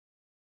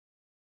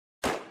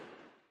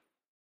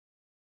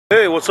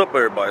Hey, what's up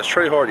everybody? It's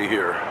Trey Hardy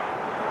here.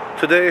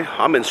 Today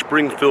I'm in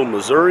Springfield,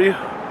 Missouri,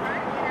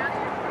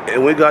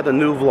 and we got a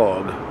new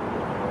vlog.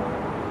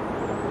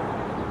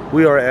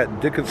 We are at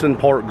Dickerson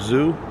Park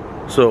Zoo,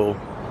 so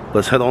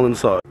let's head on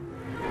inside.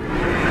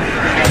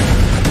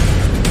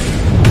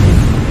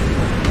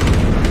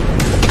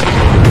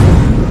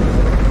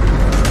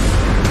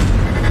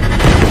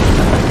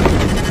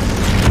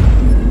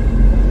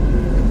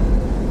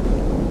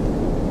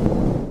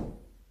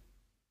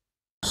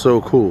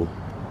 So cool.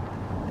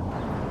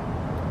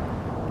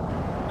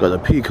 Got a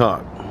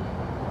peacock.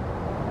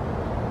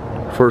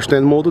 First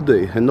animal of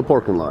the day in the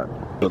parking lot.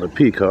 Got a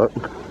peacock.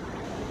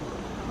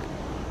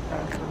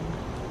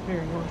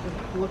 Here, you want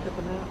to look at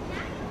the map?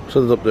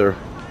 Set it up there.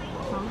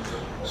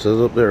 Huh? Set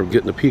it up there.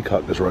 Getting the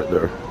peacock is right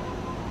there.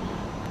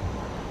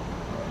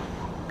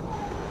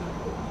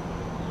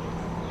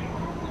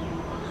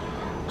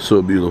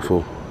 So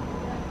beautiful.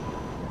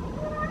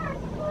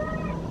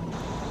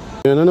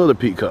 And another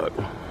peacock.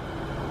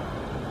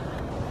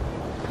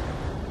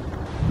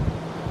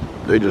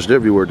 They just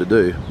everywhere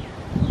today.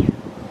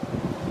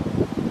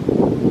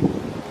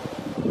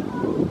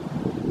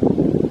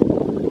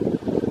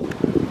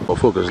 Oh,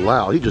 focus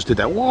loud. He just did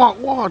that wah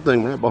wah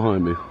thing right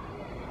behind me.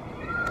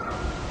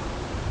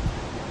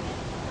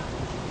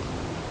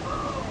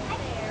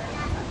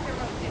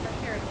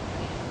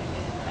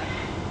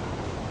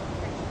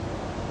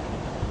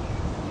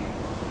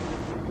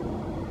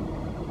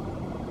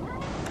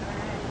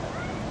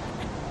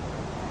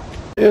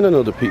 And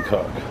another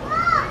peacock.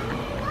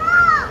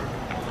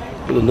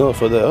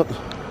 Enough of that.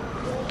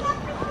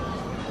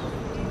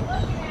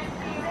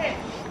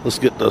 Let's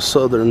get the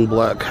southern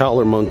black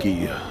howler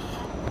monkey,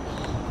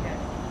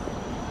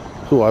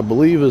 who I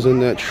believe is in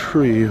that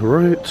tree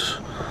right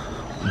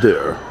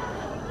there.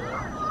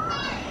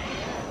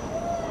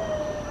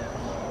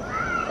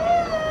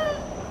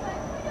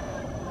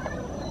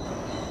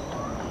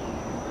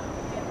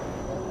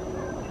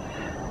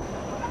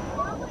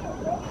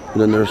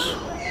 And then there's,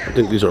 I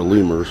think these are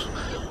lemurs.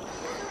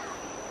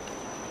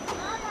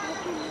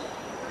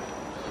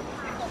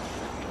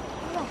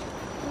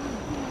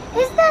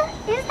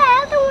 Is the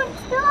other one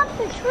still up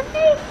the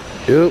tree?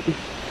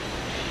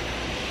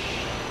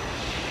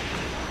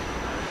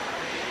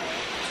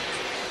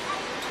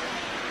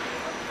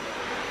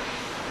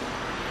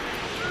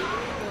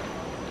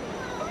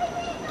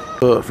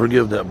 Yep.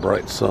 Forgive that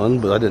bright sun,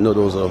 but I didn't know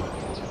there was a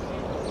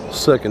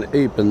second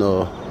ape in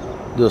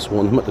this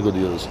one. I'm about to go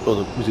do this.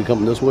 Oh, is he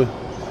coming this way?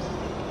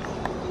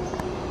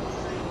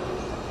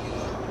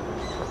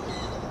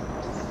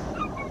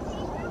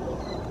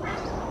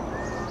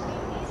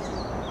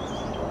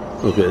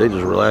 Okay, they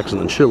just relaxing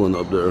and chilling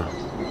up there.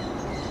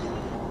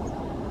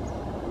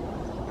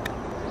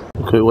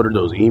 Okay, what are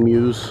those,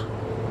 emus?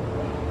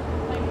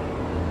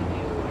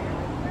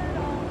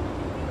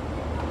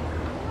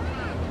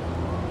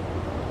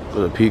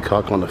 Got a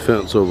peacock on the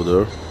fence over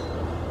there.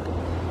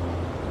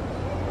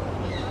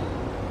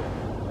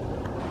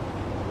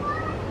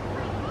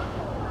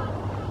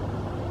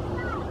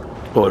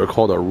 Oh, they're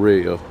called a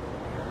ray.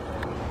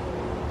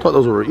 Thought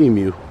those were an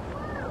emu.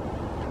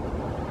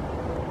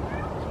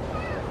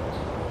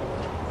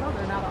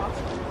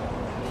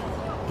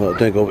 I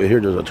think over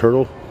here there's a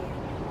turtle.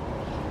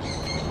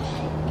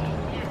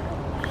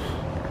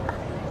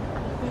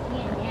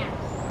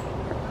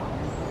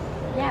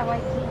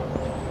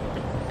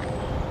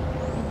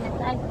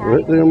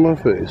 Right there in my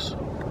face.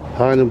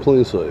 Hiding in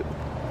plain sight.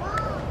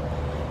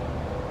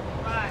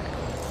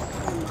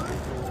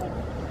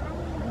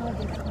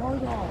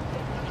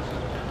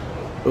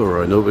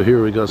 Alright, over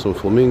here we got some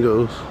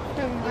flamingos.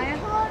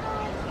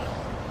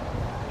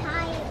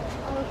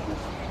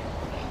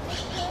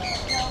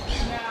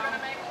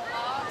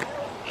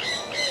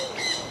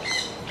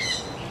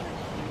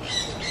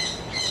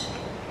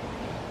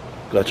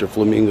 Got your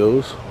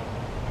flamingos.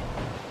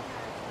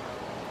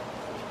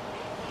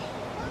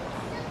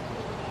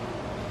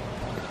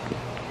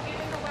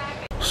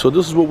 So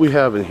this is what we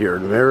have in here: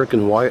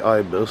 American white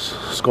ibis,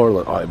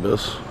 scarlet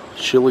ibis,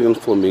 Chilean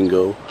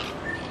flamingo,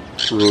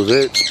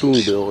 roseate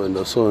spoonbill, and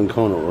the sun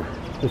condor,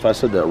 if I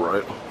said that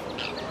right.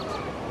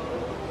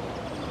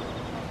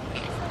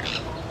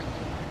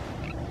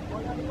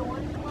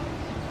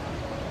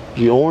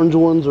 The orange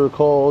ones are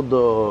called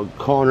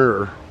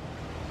Connor,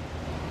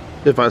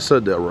 if I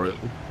said that right.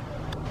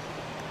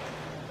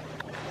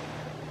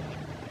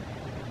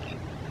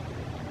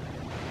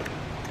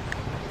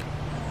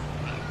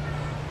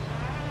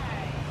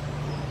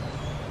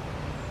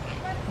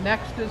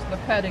 Next is the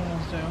petting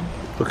zoo.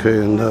 Okay,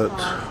 and that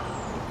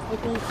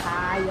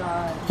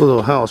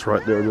little house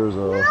right there, there's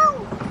a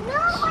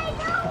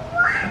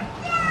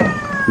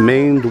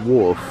maned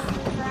wolf.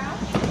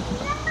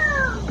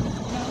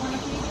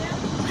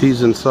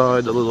 He's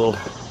inside the little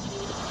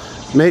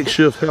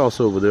makeshift house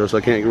over there, so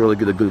I can't really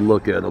get a good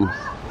look at him.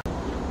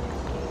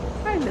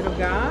 Hi, little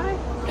guy.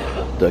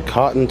 The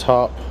cotton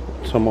top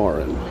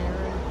tamarin.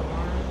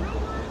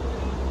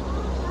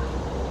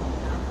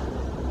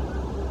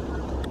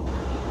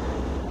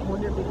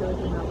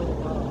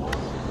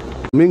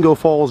 Mingo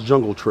Falls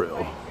Jungle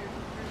Trail.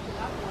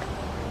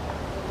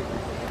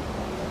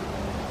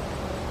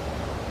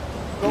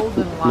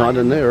 Not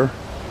in there.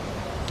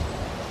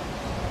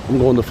 I'm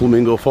going to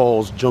Flamingo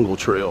Falls Jungle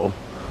Trail.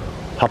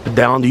 Hopping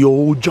down the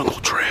old jungle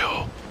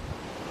trail.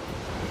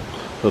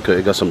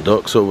 Okay, got some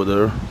ducks over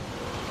there.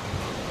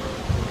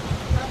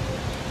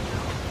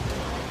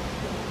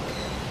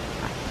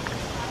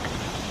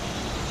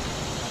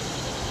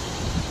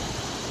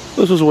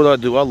 This is what I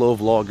do. I love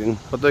vlogging.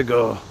 I think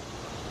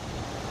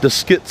the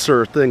skits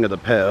are a thing of the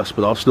past,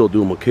 but I'll still do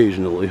them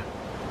occasionally.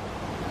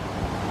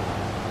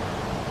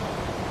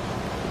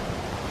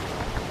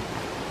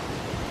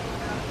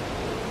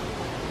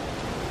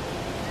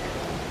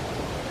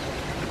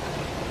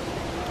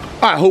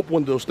 I hope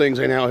one of those things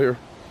ain't out here.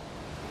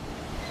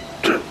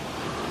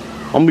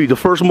 I'm gonna be the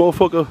first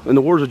motherfucker, in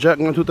the words of Jack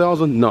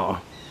 2000, nah.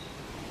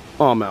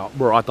 I'm out.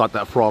 Bro, I thought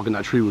that frog in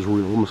that tree was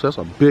real. I'm gonna say, that's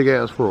a big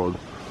ass frog.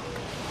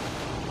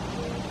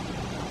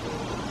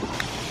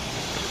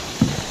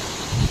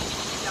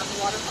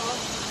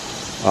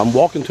 I'm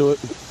walking to it.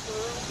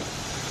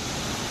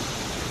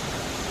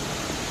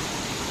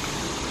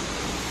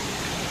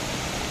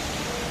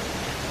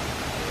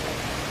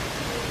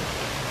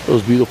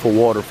 Those beautiful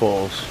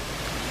waterfalls.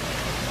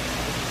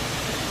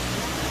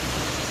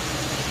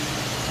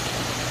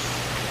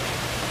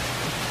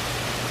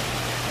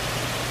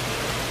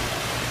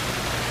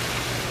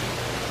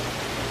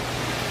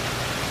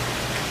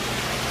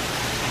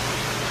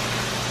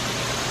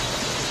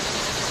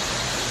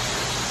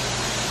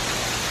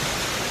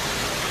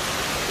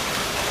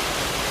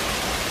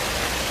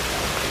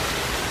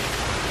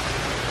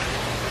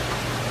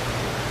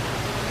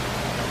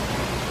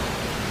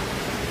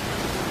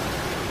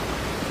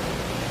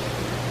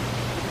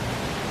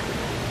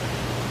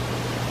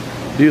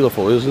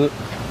 Beautiful, isn't it?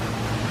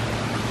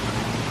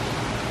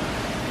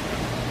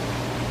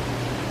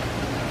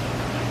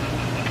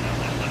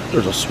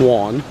 There's a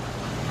swan.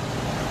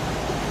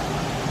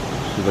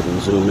 See if I can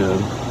zoom in.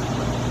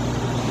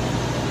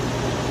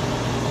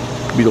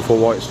 Beautiful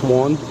white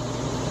swan.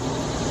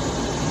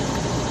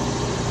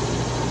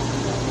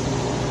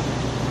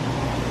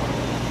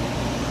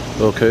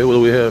 Okay, what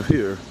do we have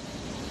here?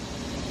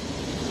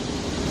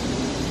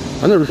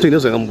 I've never seen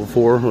this animal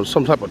before. It was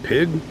some type of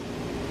pig.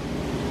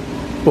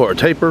 Or a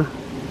tapir.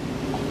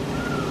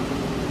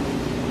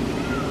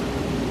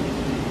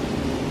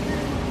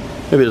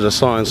 Maybe there's a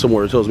sign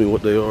somewhere that tells me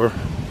what they are.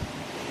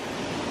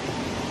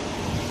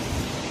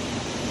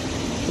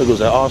 There goes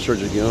that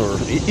ostrich again, or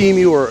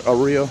emu or a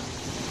rhea.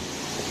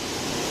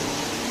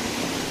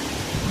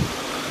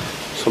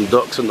 Some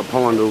ducks in the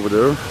pond over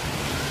there.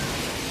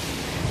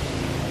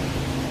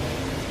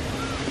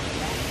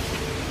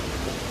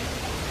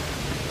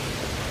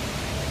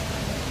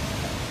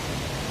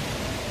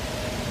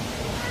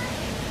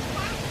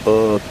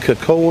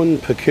 Cacoan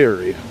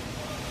peccary.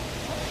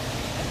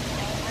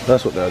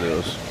 That's what that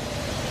is.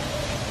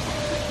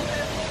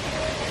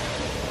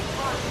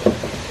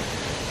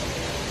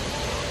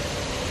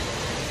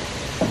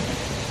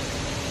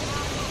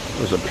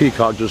 There's a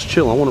peacock just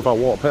chilling. I wonder if I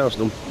walk past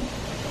him.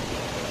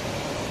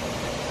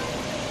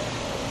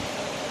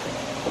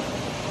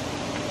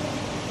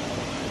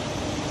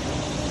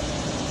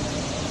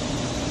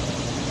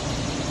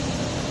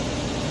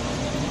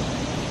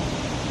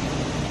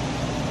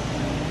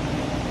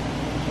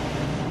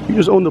 You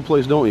just own the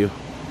place, don't you?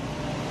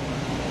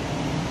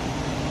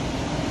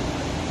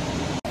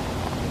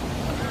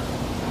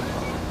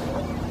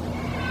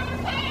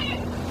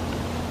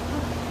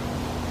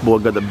 Boy,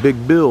 got the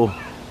big bill.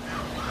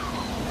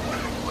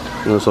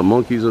 There's some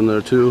monkeys in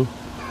there too.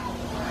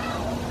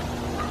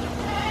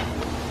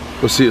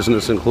 Let's see, it's in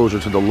this enclosure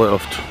to the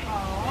left.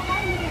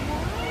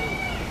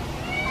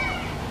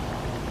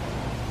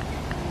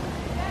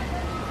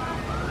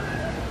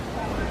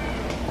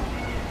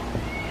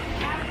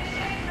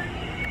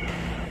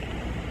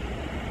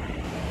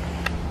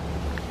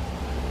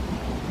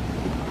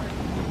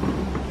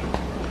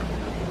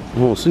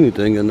 I don't see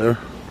anything in there.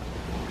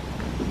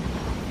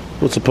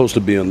 What's supposed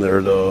to be in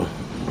there? The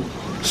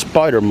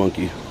spider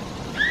monkey.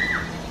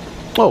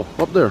 Oh,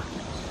 up there.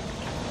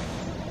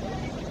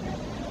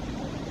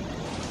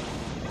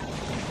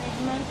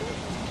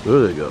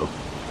 There they go.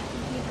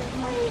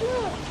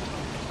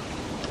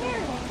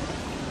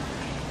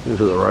 And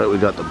to the right, we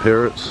got the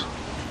parrots.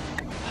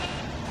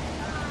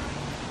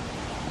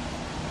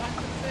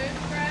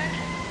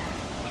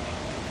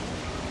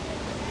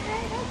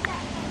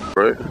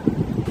 Right?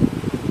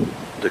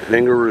 The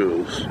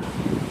kangaroos.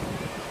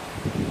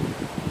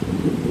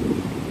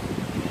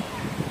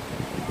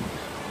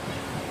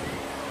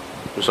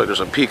 Looks like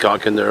there's a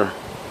peacock in there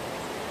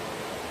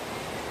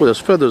with his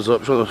feathers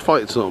up trying to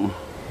fight something.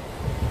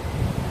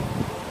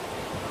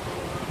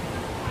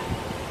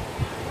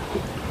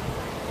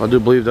 I do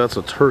believe that's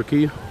a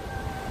turkey.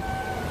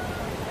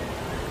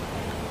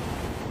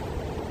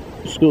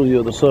 Let's go to the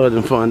other side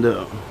and find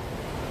out.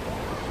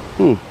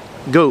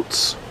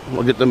 Goats.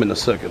 I'll get them in a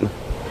second.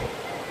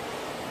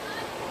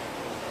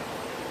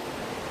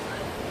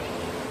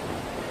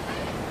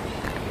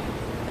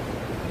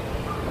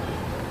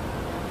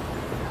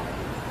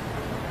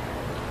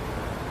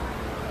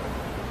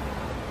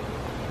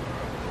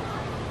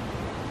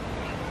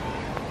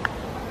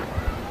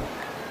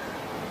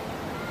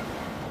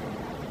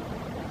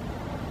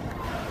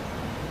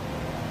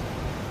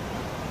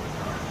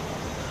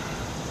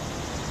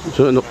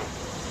 So, no,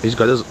 he's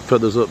got his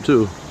feathers up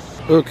too.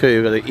 Okay,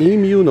 we got an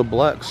emu and a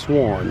black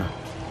swan.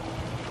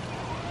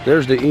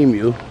 There's the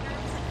emu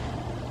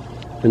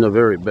in the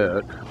very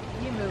back.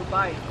 Emu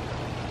bite.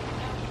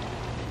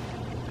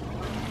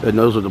 And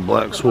those are the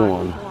black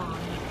swan.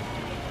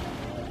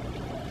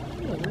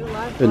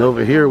 And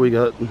over here we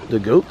got the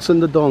goats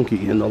and the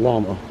donkey and the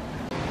llama.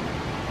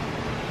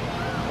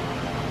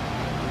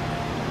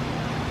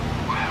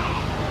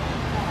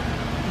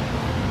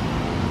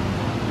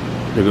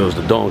 There goes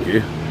the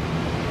donkey.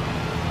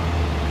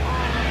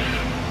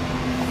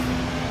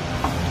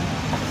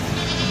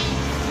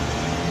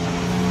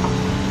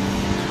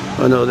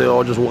 I know they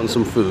all just want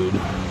some food.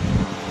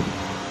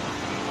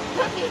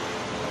 Cookie,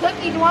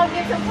 do you want to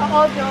get some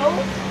all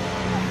those?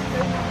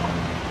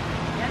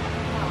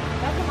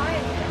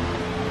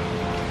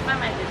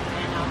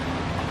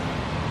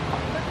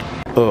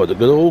 Oh, the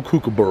good old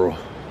kookaburra.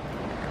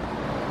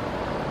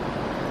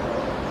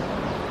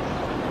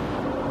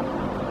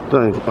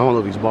 Dang, I don't know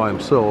if he's by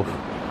himself.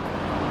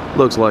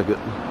 Looks like it.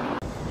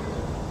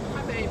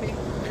 Hi, baby.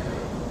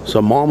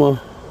 So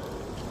mama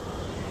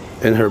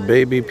and her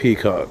baby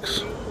peacocks.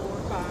 4,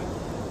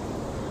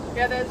 5.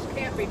 Yeah, those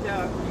can't be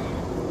ducks.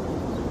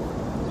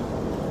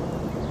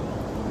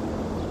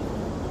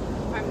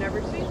 I've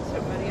never seen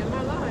so many in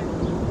my life.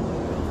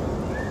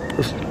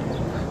 This is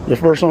the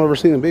first time I've ever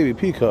seen a baby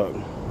peacock.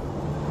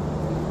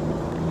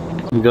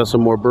 We got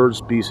some more bird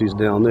species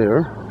down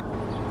there.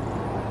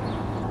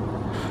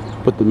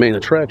 But the main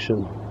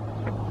attraction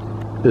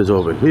is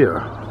over here.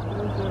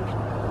 Those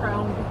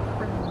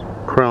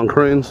are Crown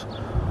cranes.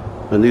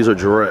 And these are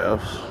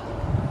giraffes.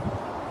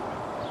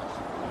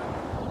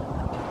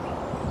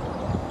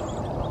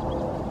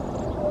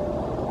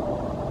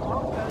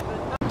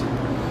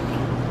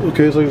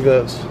 Okay, so we've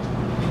got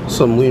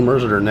some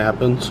lemurs that are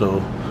napping,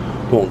 so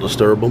won't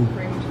disturb them.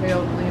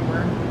 Ring-tailed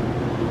lemur.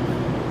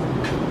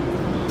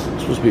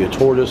 Supposed to be a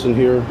tortoise in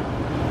here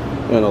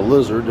and a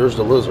lizard. There's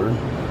the lizard.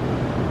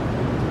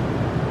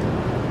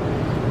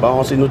 But I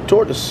don't see no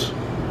tortoise.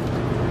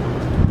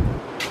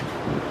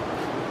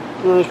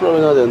 No, it's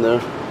probably not in there.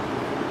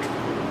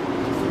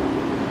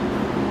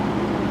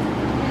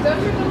 He's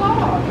under the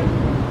log.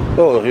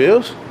 Oh, he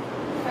is?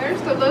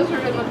 There's the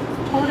lizard and the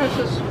tortoise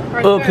is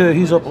right Okay, there.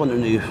 he's up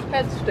underneath.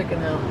 Head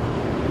sticking out.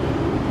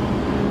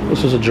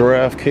 This is a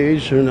giraffe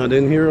cage. They're not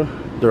in here.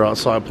 They're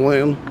outside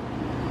playing.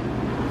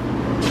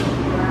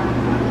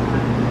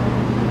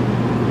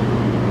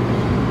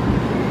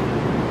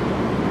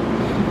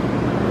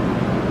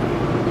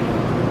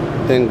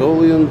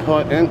 Angolan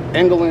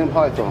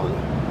python.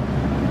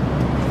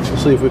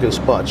 Let's see if we can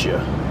spot you.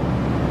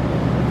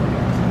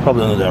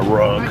 Probably under that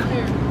rug. Right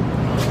there.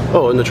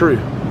 Oh, in the tree.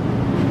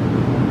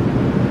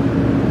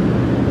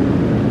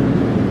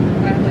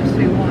 I only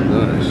see one.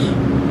 Nice.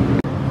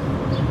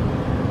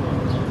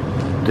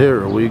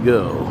 There we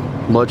go.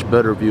 Much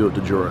better view of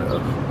the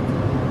giraffe.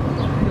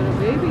 Little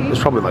baby. It's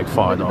probably like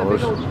 $5. Look at the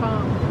big old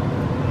tongue.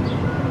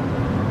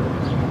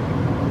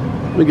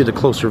 Let me get a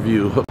closer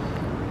view.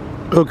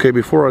 Okay,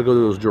 before I go to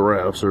those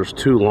giraffes, there's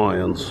 2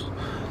 lions.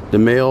 The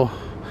male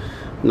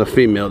and the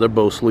female, they're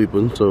both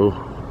sleeping, so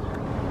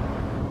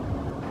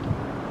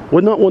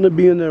would not want to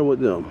be in there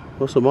with them.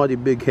 That's a mighty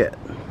big cat.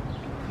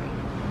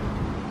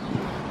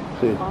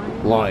 See,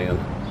 lion.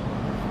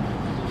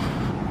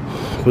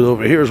 But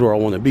over here's where I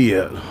want to be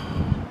at.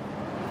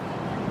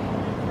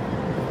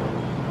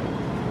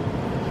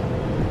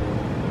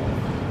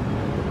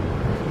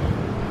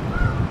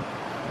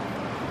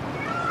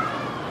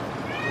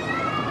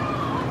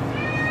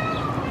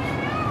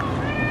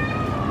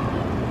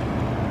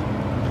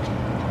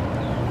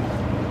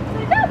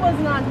 That was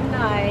not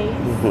nice.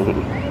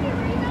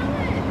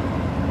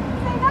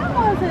 Say that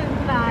wasn't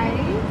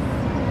nice.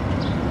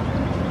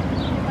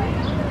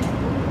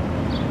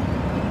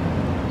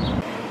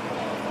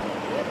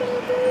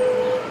 There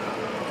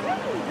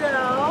you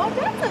go.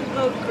 That's a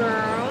good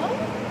girl.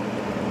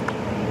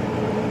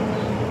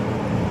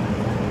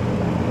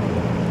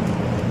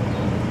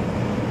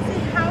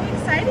 See how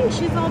exciting.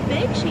 She's all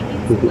big. She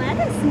eats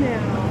lettuce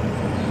now.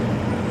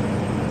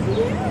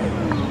 Yeah.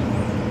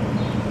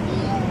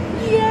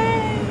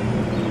 Yay!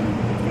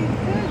 Good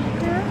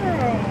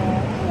girl.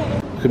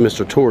 Look at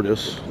Mr.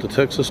 Tortoise, the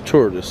Texas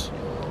tortoise.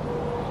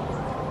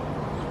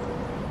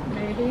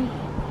 Maybe.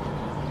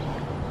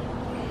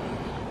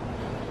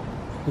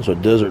 There's a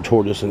desert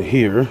tortoise in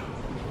here.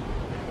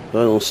 I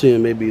don't see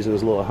him. Maybe he's in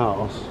his little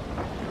house.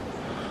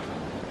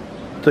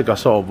 I think I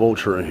saw a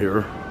vulture in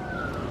here.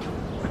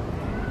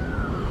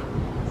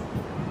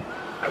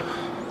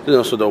 Then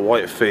also the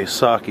white-faced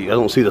saki. I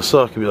don't see the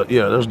saki, but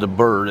yeah, there's the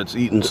bird. It's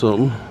eating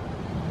something.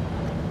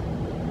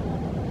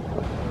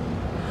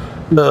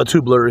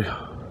 Too blurry.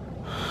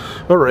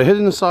 Alright,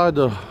 heading inside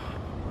the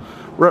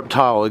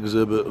reptile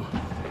exhibit.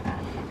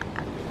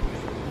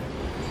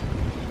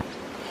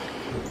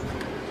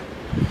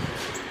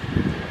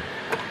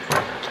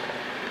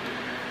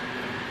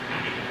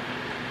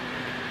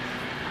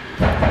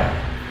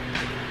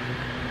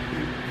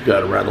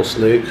 Got a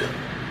rattlesnake.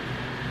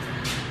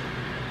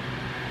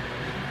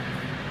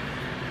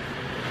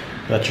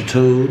 Got your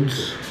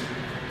toads.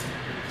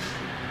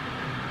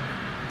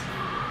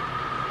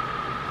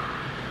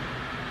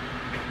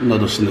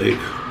 Another snake.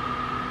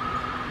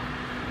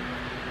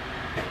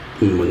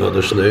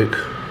 Another snake.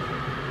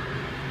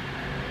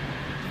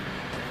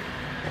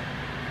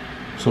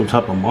 Some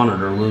type of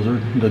monitor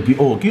lizard.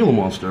 Oh, a Gila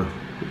monster.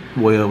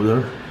 Way over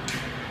there.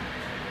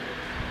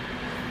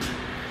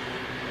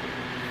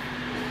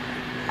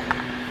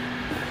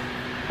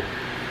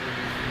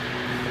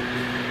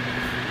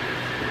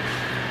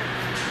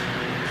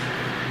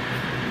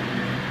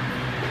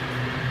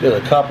 Got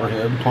a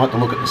copperhead. I'll have to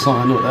look at the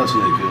sign, know what that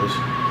snake is.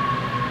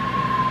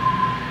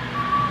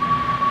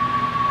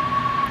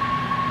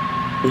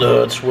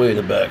 No, it's way in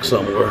the back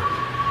somewhere.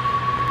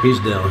 He's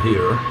down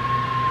here.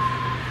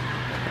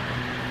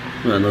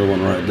 Another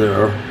one right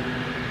there.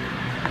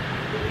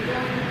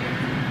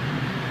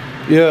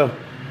 Yeah.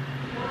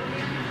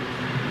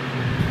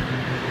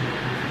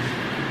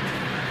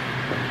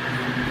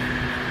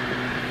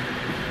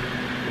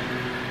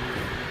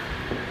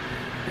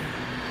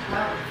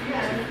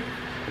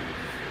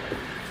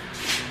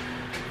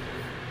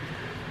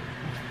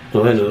 So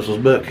I know this was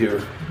back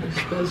here. It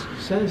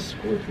says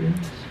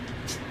scorpions.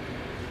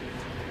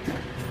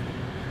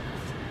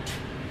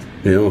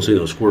 Yeah, I don't see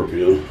no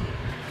scorpion.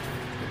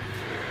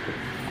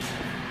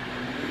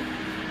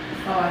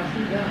 Oh, I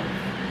see that.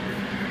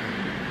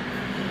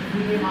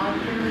 Medium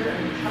monster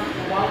and chunk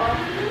of walla.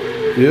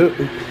 Yep.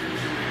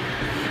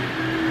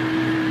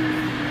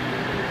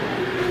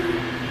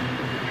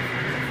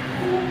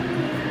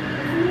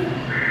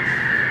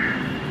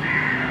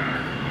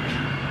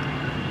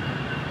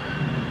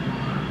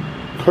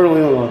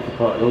 Currently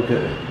unoccupied,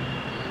 okay.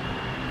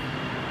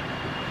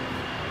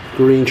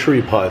 Green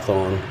tree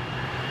python.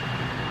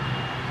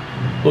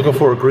 Looking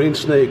for a green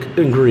snake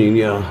in green,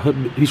 yeah.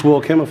 He's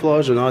well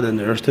camouflaged and not in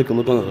there. Let's take a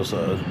look on the other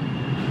side.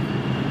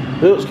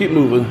 Yeah, let's keep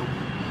moving.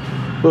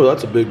 Oh,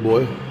 that's a big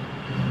boy.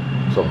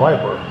 It's a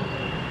viper.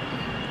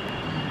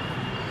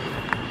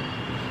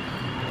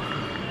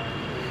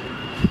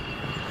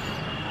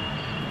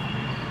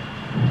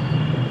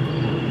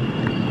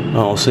 I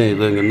don't see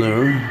anything in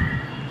there.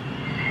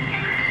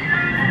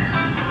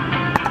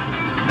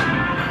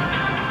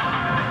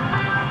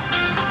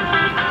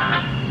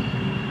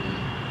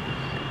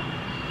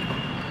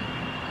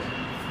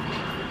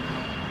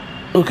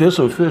 Okay,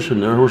 some fish in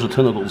there. Where's a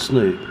tentacled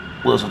snake?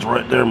 Unless it's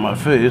right there in my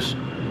face.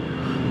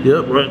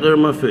 Yep, right there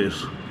in my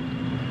face.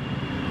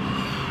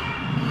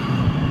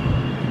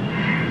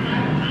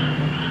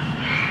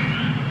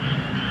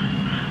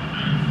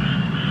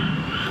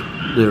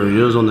 There he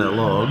is on that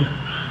log.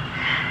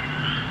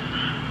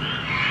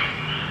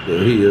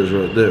 There he is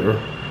right there.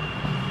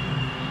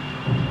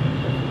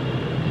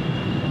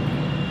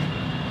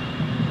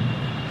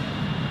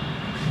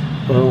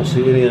 I don't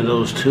see any of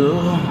those two.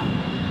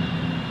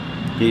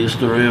 These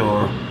three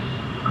or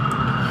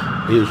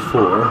these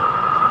four.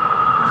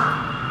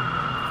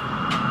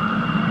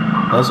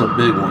 That's a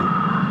big one.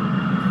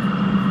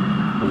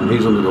 And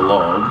he's under the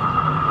log.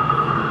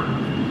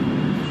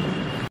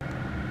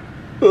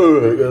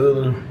 Alright, got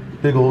another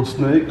big old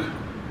snake.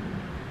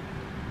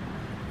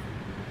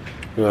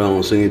 I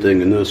don't see anything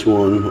in this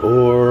one.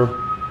 Or,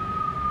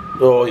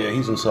 oh yeah,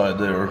 he's inside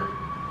there.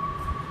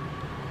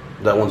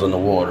 That one's in the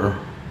water.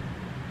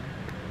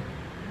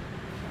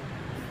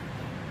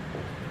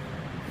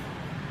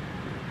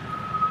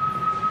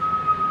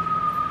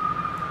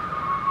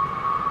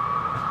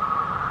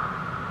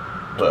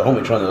 So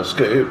homie trying to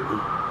escape.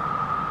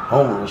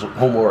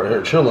 Homer right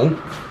here chilling.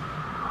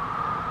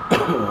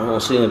 I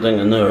don't see anything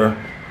in there.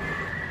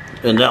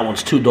 And that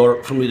one's too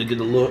dark for me to get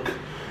a look.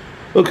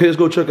 Okay, let's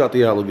go check out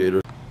the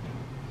alligator.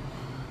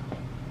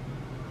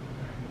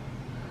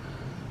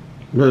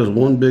 There's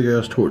one big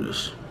ass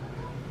tortoise.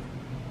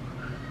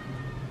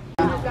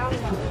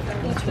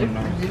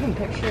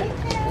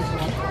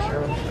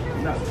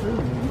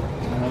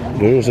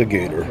 There's a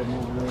gator.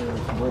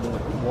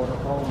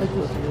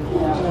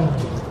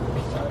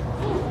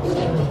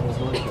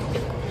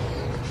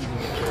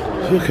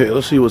 Okay,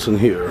 let's see what's in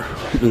here,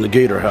 in the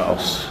gator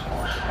house.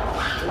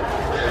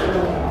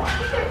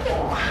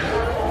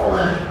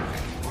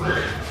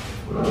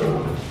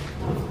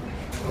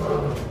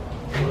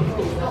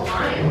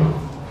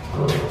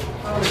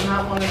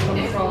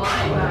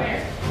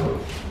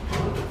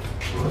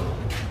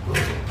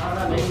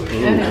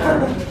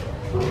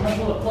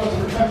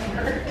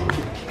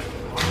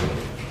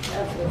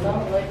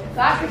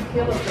 That could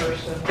kill a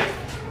person.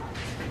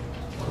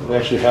 It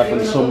actually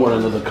happened somewhere in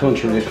another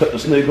country. They cut the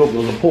snake open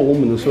with a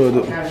poem and decided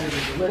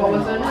What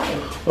was it?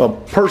 a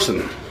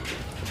person. I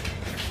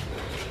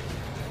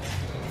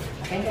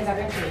think I got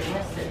actually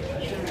listed.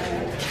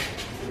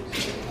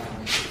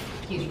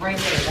 He's right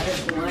there. That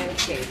is the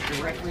landscape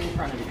directly in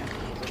front of him.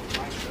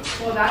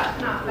 Well,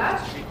 that's not,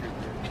 that's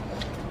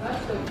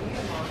the weird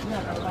one. No,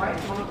 the white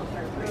one.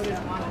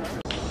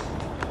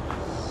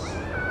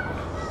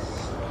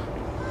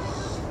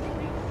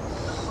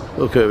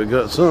 Okay, we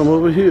got some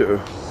over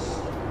here.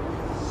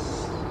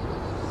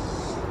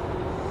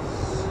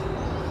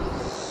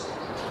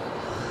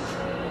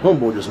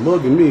 Homeboy just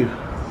mugging me.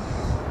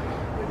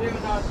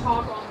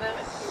 talk on them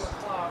at 2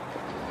 o'clock.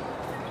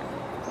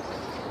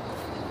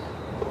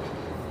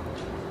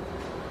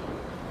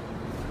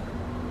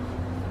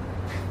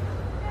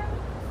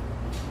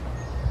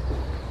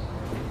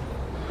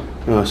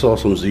 I saw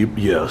some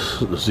yes,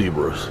 the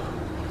zebras.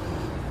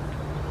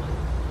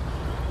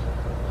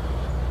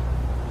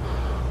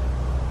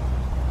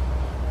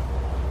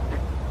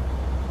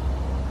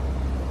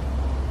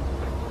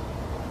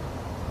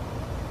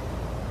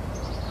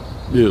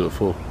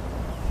 Beautiful.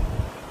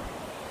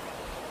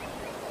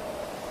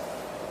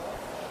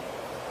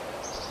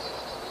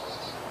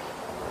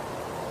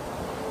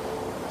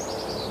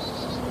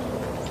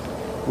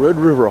 Red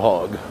River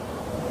hog.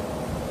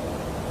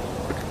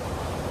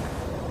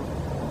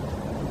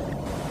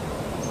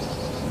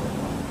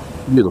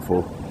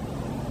 Beautiful.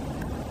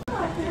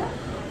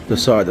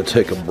 Decide to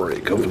take a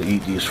break. I'm gonna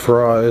eat these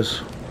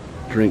fries,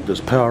 drink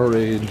this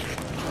Powerade,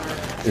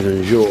 and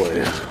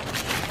enjoy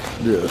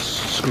this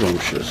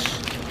scrumptious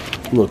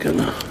looking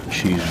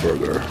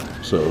cheeseburger.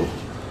 So,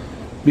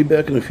 be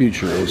back in the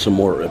future with some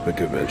more epic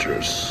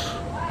adventures.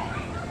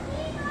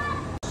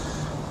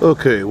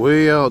 Okay,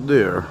 way out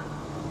there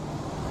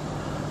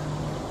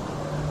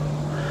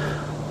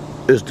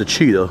is the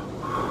cheetah.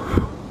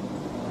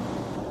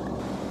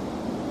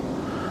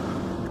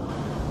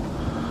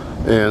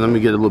 And let me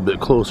get a little bit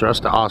closer.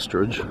 That's the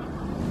ostrich.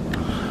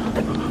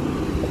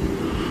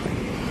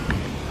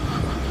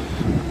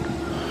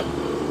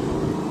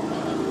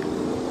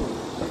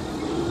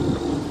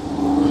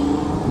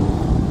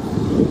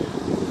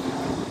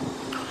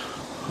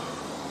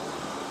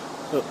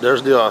 Oh,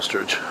 there's the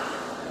ostrich.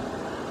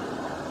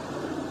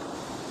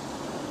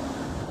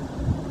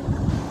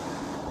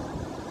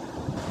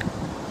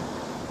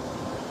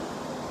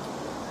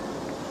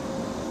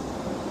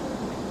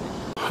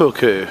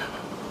 Okay.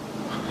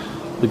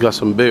 We got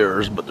some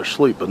bears, but they're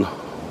sleeping.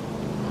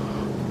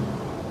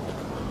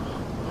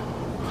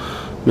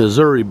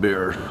 Missouri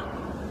bear.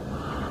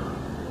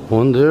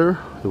 One there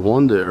and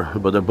one there,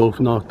 but they're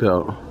both knocked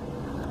out.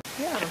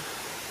 Yeah.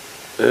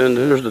 And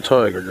there's the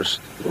tiger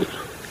just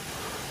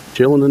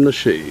chilling in the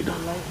shade.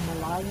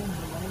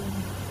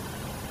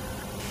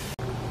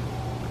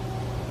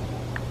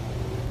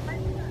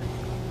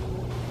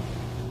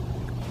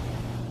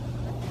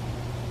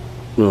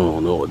 I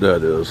don't know what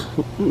that is.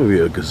 Maybe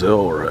a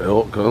gazelle or an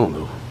elk, I don't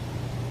know.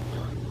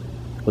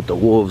 But the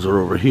wolves are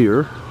over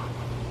here.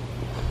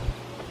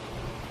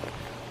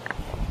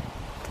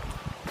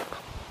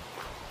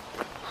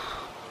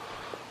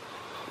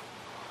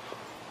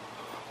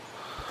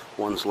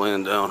 One's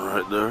laying down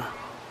right there.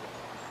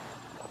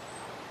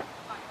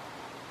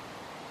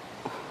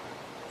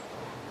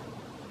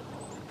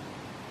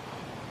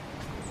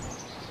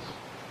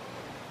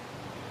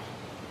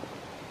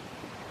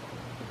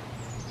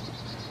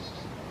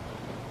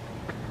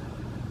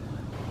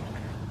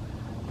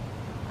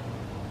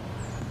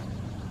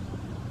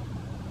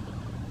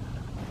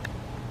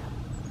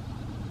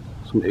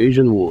 Some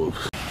Asian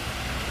wolves.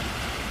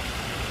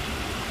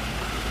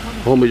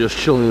 Homie just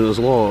chilling in his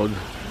log.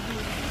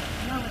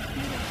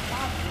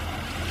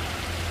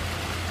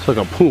 It's like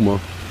a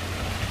puma.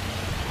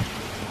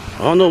 I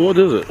don't know, what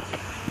is it?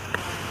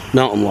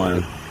 Mountain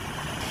lion.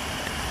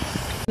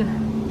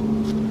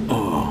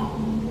 Oh.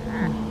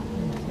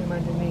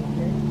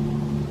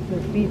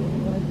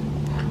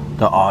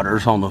 The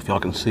otters, I don't know if y'all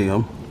can see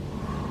them.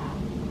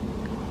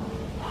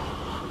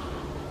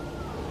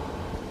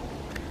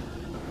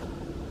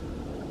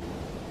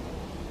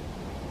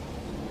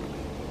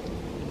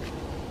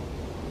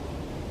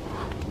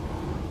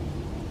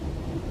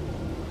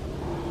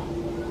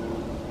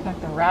 Like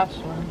the Ralph's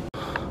one.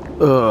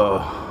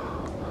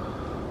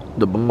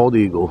 The bald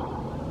eagle.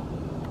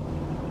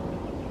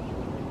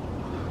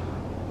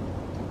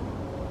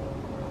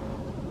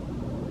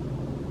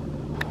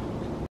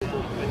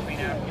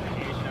 Between African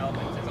and Asian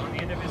elephants is on the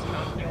end of his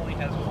trunk he only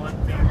has one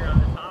finger on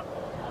the top.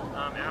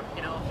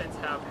 African elephants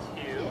have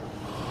two.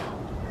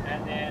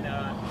 And then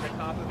the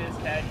top of his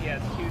head he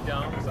has two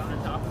domes on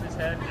the top of his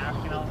head.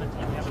 African elephants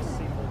only have a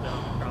single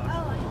dome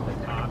across the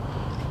top.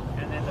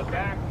 And then the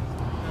back,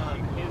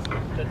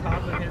 the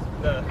top of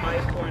the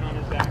highest point on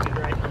his back is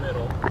right in the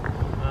middle.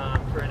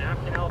 For an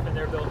African elephant,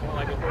 they're built more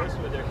like a horse,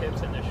 with their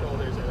hips and their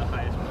shoulders are the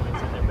highest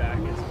points, and their back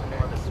is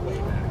more of a sway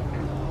back.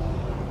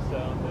 So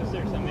those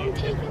are some major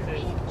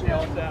differences. They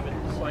also have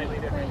a slightly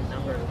different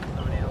number of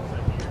toenails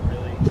that you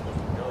really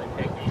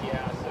picky.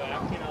 Yeah, so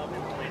African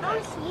elephants only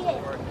have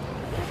 4.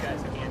 These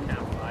guys can't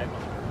have 5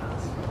 on their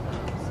mouths.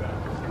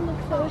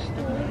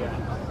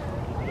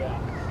 Yeah.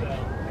 So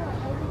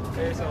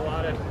there's a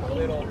lot of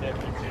little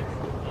differences.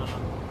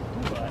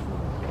 But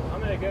I'm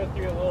going to go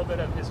through a little bit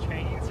of his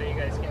training so you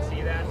guys can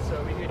see that.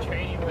 So we do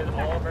training with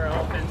all of our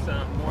elephants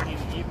morning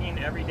and evening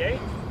every day.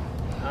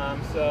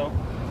 And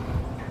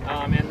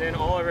then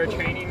all of our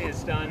training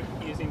is done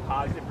using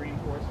positive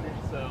reinforcement.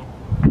 So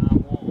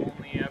we'll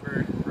only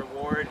ever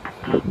reward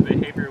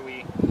behavior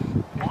we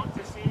want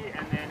to see,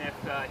 and then if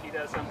he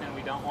does something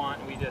we don't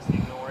want, we just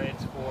ignore it.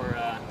 For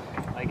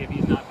like if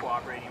he's not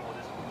cooperating, we'll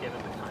just give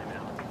him a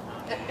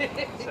timeout.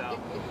 So,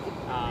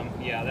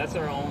 yeah, that's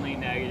our only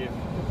negative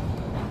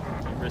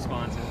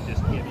response is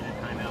just giving a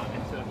timeout.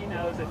 And so he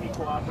knows if he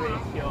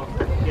cooperates, he'll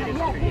get his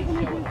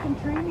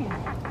treat.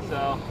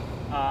 So,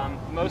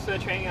 most of the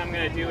training I'm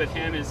going to do with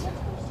him is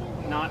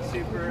not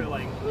super,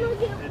 like,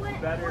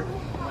 it's better,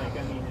 like,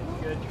 I mean,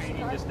 it's good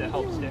training just to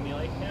help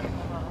stimulate him.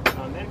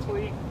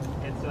 Mentally,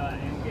 it's,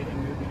 and get him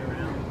moving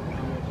around,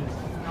 which is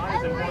not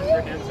as important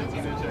for him since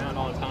he moves around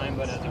all the time,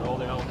 but as our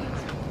older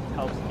elephants,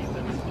 helps keep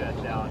them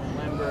stretched out and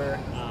limber,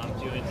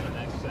 doing some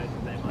exercises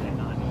they might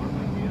not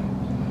normally do.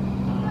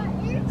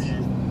 And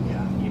then,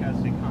 yeah, he has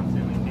to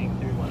constantly think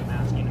through what I'm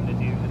asking him to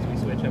do because we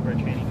switch up our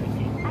training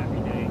routine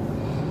every day.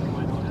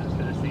 I don't ask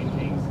for the same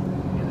things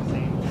in the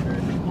same order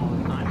all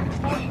the time.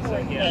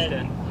 So he has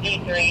to be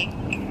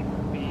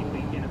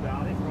thinking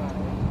about it.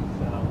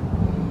 So,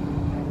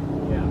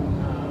 yeah.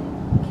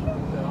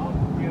 So I'll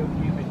do a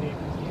few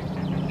behaviors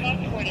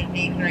here. What is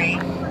D3?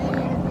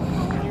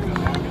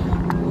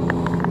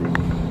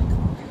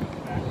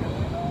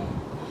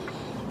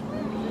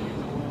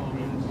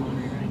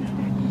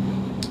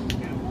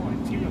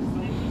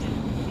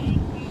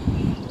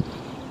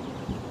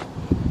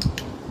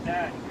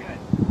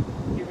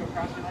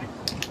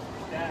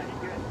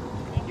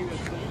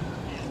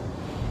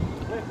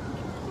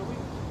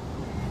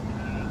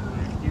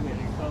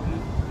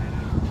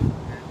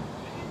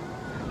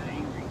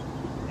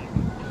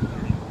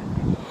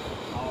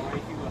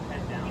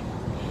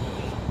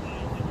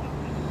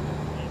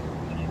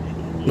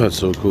 That's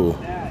so cool.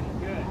 Dad,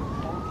 good.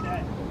 Hold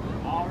steady.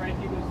 All right,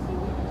 you go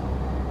salute.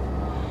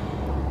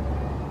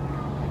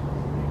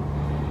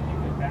 You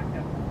go back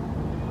up.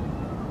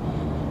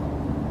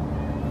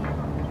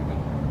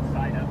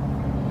 Side up.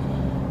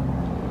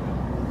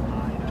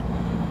 Side up.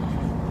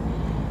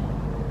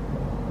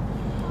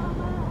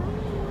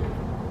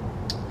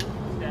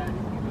 Dad,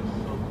 you go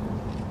salute.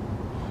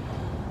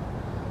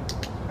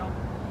 Come.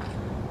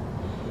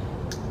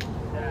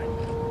 Dad.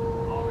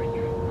 All right,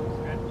 you go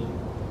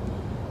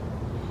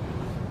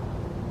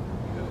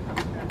come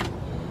stretch.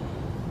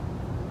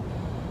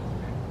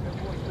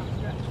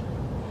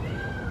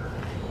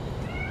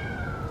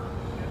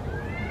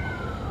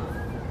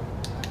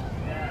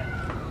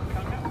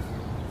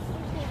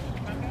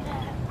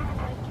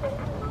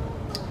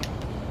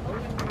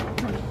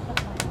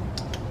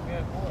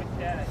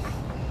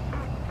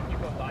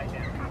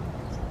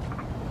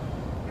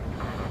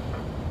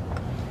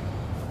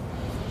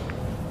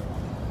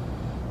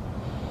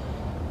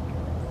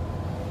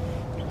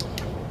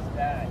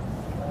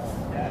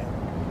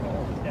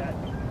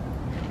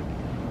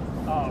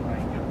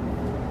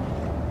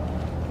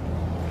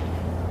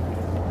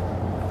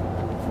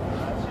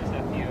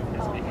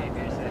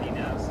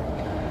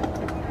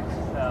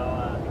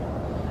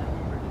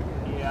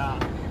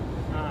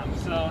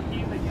 So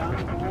he's a young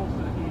bull,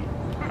 so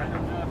I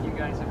don't know if you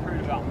guys have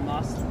heard about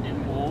musk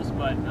in bulls,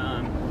 but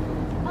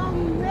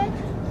Rich,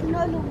 no,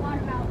 the one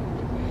about.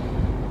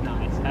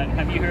 nice.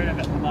 Have you heard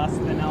of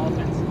musk in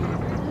elephants?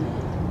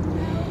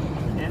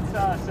 It's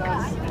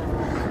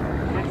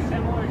it's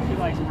similar to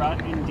like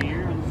rut in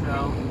deer, and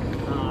so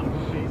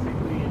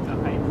basically it's a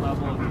heightened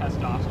level of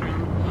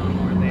testosterone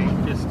where they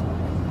just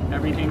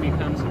everything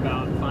becomes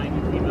about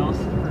finding females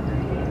and then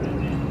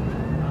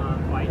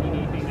fighting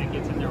anything that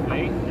gets in their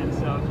way. And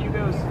so if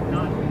Hugo's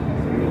not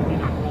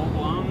in a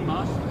full-blown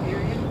musk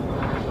period,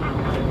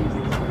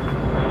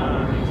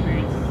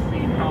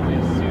 experiencing probably a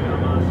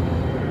pseudo-musk,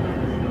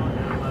 still an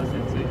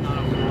adolescent, so not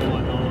a full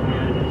adult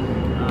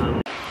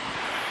yet.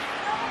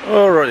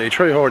 Alrighty,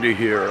 Trey Hardy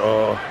here.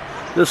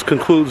 This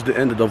concludes the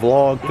end of the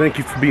vlog. Thank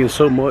you for being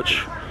so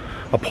much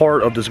a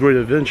part of this great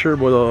adventure.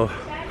 But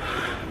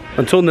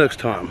until next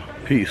time,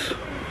 peace.